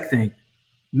respect thing,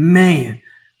 man,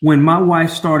 when my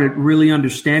wife started really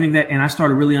understanding that and I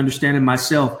started really understanding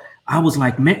myself, I was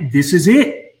like, man, this is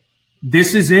it.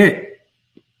 This is it.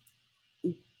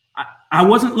 I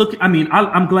wasn't looking. I mean,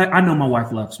 I'm glad. I know my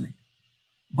wife loves me.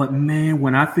 But man,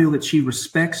 when I feel that she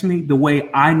respects me the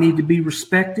way I need to be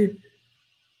respected,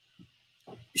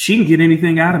 she can get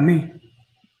anything out of me.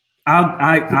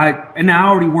 And I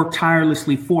already work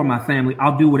tirelessly for my family.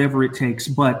 I'll do whatever it takes.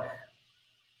 But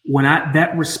when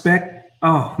that respect,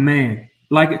 oh man,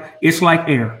 it's like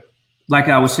air. Like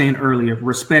I was saying earlier,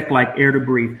 respect like air to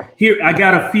breathe. Here, I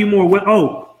got a few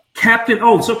more. Captain.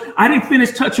 So I didn't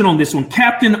finish touching on this one.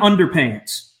 Captain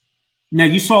Underpants. Now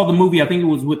you saw the movie. I think it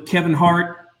was with Kevin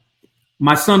Hart.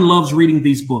 My son loves reading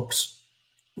these books.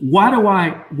 Why do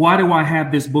I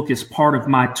have this book as part of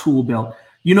my tool belt?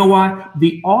 You know why?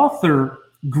 The author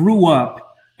grew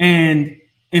up, and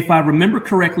if I remember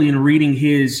correctly in reading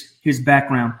his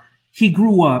background, he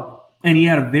grew up and he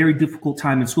had a very difficult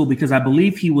time in school because I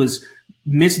believe he was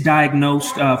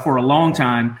misdiagnosed for a long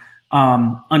time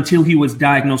until he was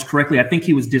diagnosed correctly. I think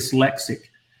he was dyslexic.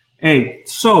 Hey,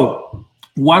 so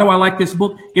why do I like this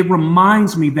book? It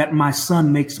reminds me that my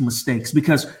son makes mistakes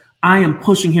because I am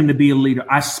pushing him to be a leader.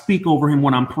 I speak over him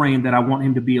when I'm praying that I want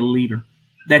him to be a leader,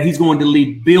 that he's going to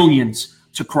lead billions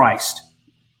to Christ.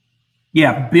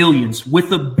 Yeah, billions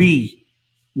with a B.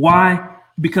 Why?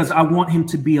 Because I want him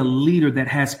to be a leader that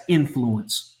has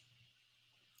influence.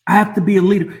 I have to be a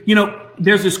leader. You know,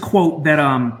 there's this quote that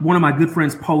one of my good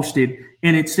friends posted,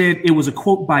 and it said, it was a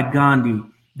quote by Gandhi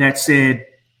that said,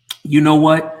 you know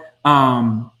what?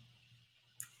 I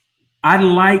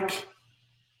like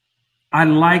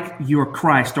your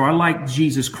Christ, or I like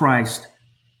Jesus Christ.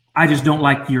 I just don't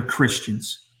like your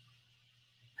Christians.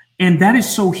 And that is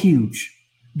so huge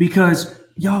because,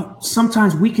 y'all,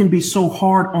 sometimes we can be so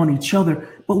hard on each other,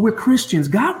 but we're Christians.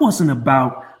 God wasn't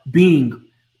about being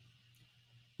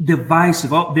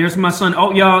divisive. Oh, there's my son.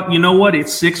 Oh, y'all, you know what?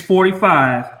 It's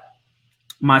 6:45.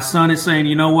 My son is saying,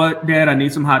 you know what, Dad, I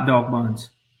need some hot dog buns.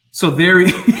 So there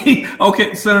he,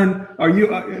 okay, son, are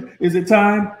you, is it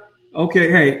time?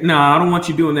 Okay. Hey, no, I don't want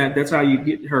you doing that. That's how you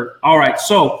get hurt. All right.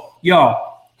 So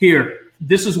y'all here,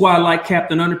 this is why I like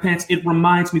Captain Underpants. It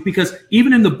reminds me, because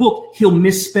even in the book, he'll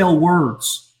misspell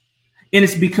words. And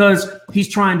it's because he's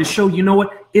trying to show, you know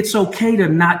what, it's okay to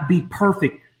not be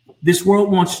perfect. This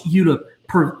world wants you to,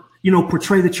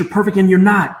 portray that you're perfect, and you're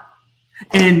not.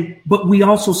 But we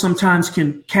also sometimes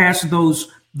can cast those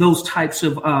types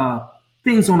of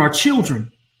things on our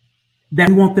children, that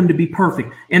we want them to be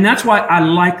perfect. And that's why I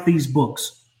like these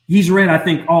books. He's read, I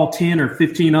think, all 10 or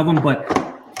 15 of them, but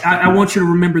I want you to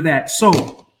remember that.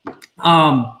 So,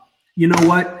 you know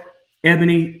what,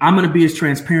 Ebony, I'm going to be as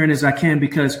transparent as I can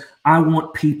because I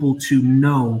want people to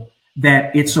know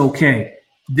that it's okay.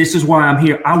 This is why I'm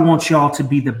here. I want y'all to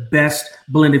be the best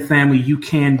blended family you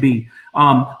can be.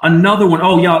 Another one,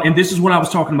 oh, y'all, and this is what I was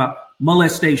talking about,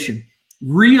 molestation.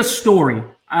 Rhea Story.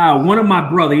 One of my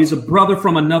brother, he's a brother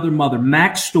from another mother,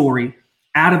 Max Story,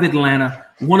 out of Atlanta,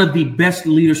 one of the best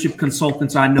leadership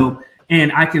consultants I know.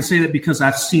 And I can say that because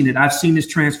I've seen it. I've seen his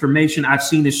transformation. I've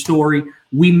seen his story.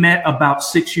 We met about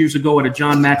 6 years ago at a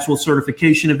John Maxwell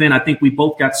certification event. I think we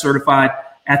both got certified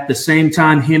at the same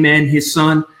time, him and his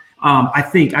son. I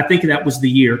think that was the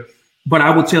year. But I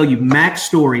will tell you, Max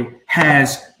Story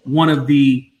has one of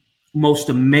the most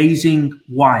amazing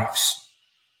wives.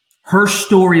 Her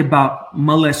story about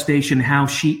molestation, how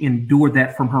she endured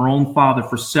that from her own father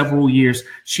for several years.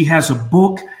 She has a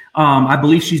book. I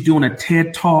believe she's doing a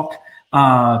TED Talk.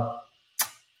 I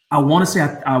want to say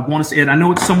it. I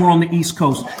know it's somewhere on the East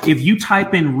Coast. If you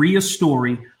type in Rhea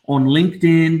Story on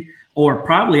LinkedIn or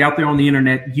probably out there on the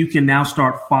internet, you can now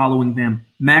start following them.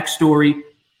 Max Story,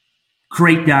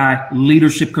 great guy,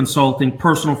 leadership consulting,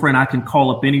 personal friend I can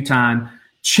call up anytime,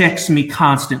 checks me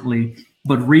constantly.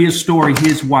 But Rhea Story,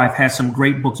 his wife, has some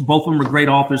great books. Both of them are great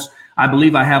authors. I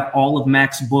believe I have all of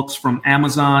Mac's books from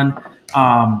Amazon.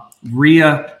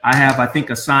 Rhea, I have, I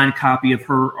think, a signed copy of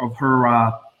her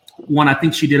one. I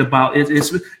think she did about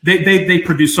they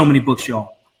produce so many books,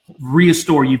 y'all. Rhea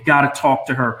Story, you've got to talk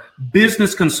to her.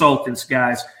 Business consultants,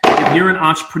 guys. If you're an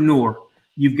entrepreneur,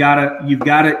 you've got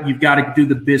to do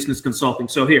the business consulting.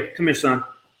 So here, come here, son.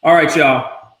 All right,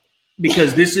 y'all,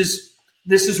 because this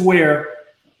is where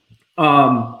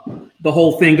the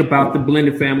whole thing about the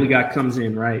blended family guy comes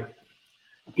in, right?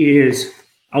 Is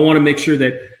I want to make sure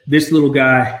that this little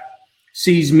guy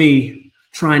sees me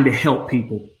trying to help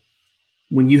people.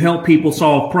 When you help people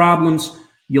solve problems,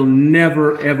 you'll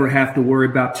never, ever have to worry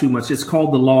about too much. It's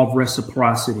called the law of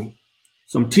reciprocity.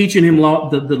 So I'm teaching him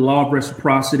the law of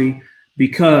reciprocity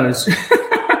because,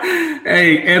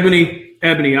 hey,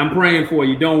 Ebony, I'm praying for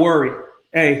you. Don't worry.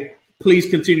 Hey, please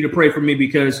continue to pray for me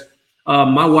because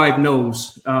my wife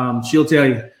knows. She'll tell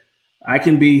you I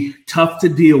can be tough to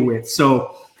deal with.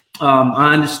 So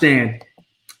I understand.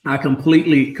 I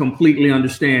completely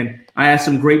understand. I have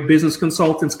some great business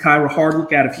consultants, Kyra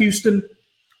Hardwick out of Houston,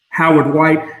 Howard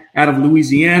White out of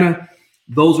Louisiana.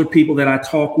 Those are people that I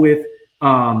talk with.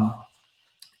 I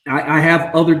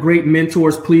have other great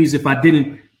mentors. Please, if I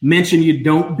didn't mention you,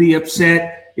 don't be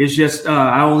upset. It's just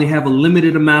I only have a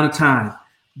limited amount of time.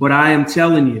 But I am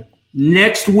telling you,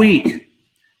 next week,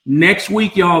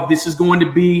 y'all, this is going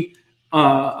to be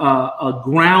a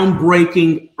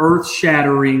groundbreaking,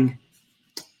 earth-shattering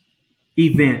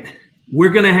event. We're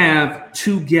going to have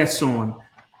 2 guests on,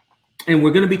 and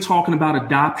we're going to be talking about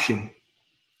adoption.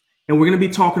 And we're going to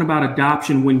be talking about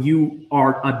adoption when you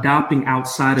are adopting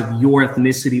outside of your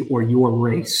ethnicity or your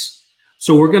race.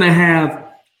 So we're going to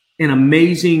have an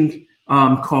amazing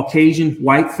Caucasian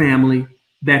white family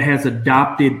that has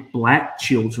adopted Black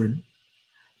children.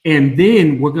 And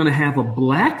then we're going to have a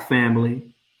Black family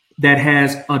that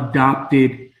has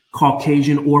adopted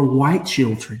Caucasian or white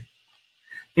children.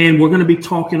 And we're going to be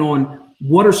talking on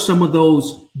what are some of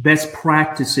those best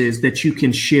practices that you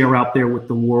can share out there with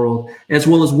the world, as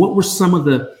well as what were some of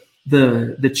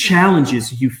the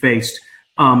challenges you faced,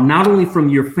 not only from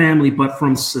your family, but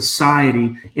from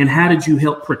society. And how did you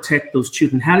help protect those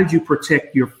children? How did you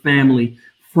protect your family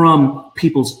from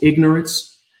people's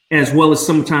ignorance as well as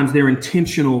sometimes they're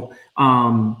intentional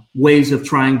ways of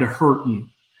trying to hurt you.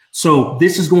 So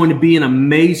this is going to be an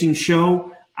amazing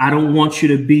show. I don't want you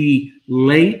to be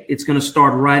late. It's going to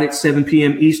start right at 7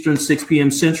 p.m. Eastern, 6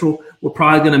 p.m. Central. We're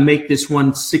probably going to make this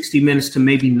one 60 minutes to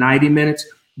maybe 90 minutes,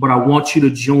 but I want you to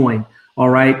join. All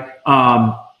right.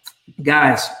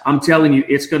 Guys, I'm telling you,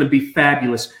 it's going to be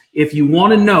fabulous. If you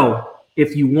want to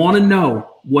know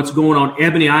what's going on,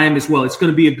 Ebony, I am as well. It's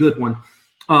going to be a good one.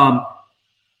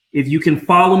 If you can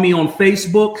follow me on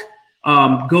Facebook,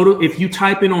 if you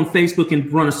type in on Facebook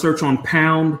and run a search on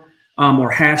pound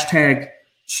or hashtag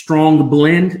strong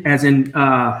blend, as in,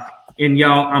 and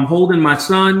y'all, I'm holding my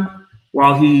son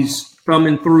while he's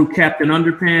thumbing through Captain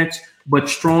Underpants, but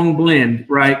strong blend,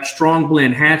 right? Strong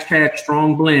blend, hashtag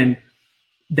strong blend.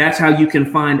 That's how you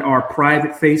can find our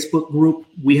private Facebook group.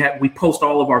 We post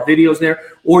all of our videos there,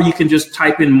 or you can just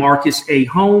type in Marcus A.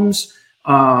 Holmes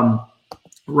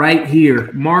right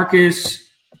here. Marcus,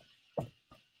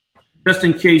 just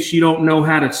in case you don't know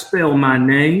how to spell my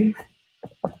name,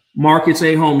 Marcus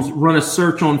A. Holmes. Run a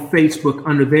search on Facebook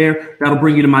under there. That'll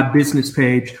bring you to my business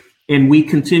page. And we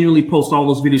continually post all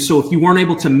those videos. So if you weren't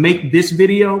able to make this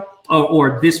video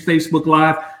or this Facebook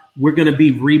Live, we're going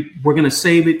to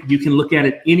save it. You can look at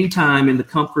it anytime in the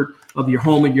comfort of your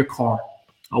home and your car.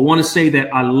 I want to say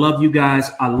that I love you guys.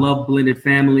 I love blended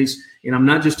families. And I'm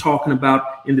not just talking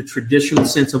about in the traditional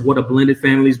sense of what a blended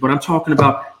family is, but I'm talking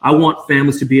about I want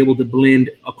families to be able to blend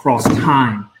across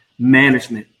time,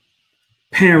 management.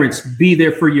 Parents, be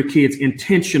there for your kids,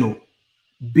 intentional.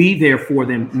 Be there for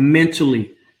them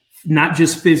mentally, not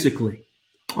just physically.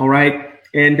 All right.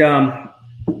 And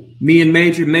me and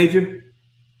Major,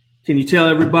 can you tell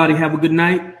everybody have a good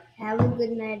night? Have a good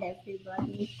night,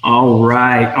 everybody. All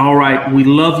right. We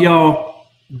love y'all.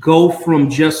 Go from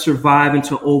just surviving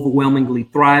to overwhelmingly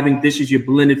thriving. This is your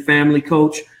blended family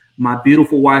coach. My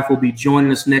beautiful wife will be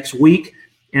joining us next week.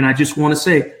 And I just want to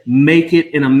say, make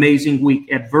it an amazing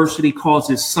week. Adversity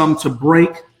causes some to break,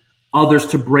 others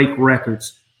to break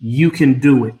records. You can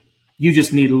do it. You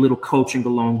just need a little coaching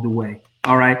along the way.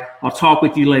 All right. I'll talk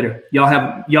with you later. Y'all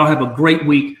have a great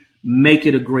week. Make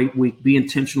it a great week. Be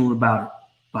intentional about it.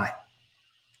 Bye.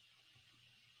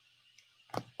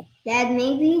 Dad,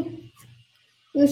 maybe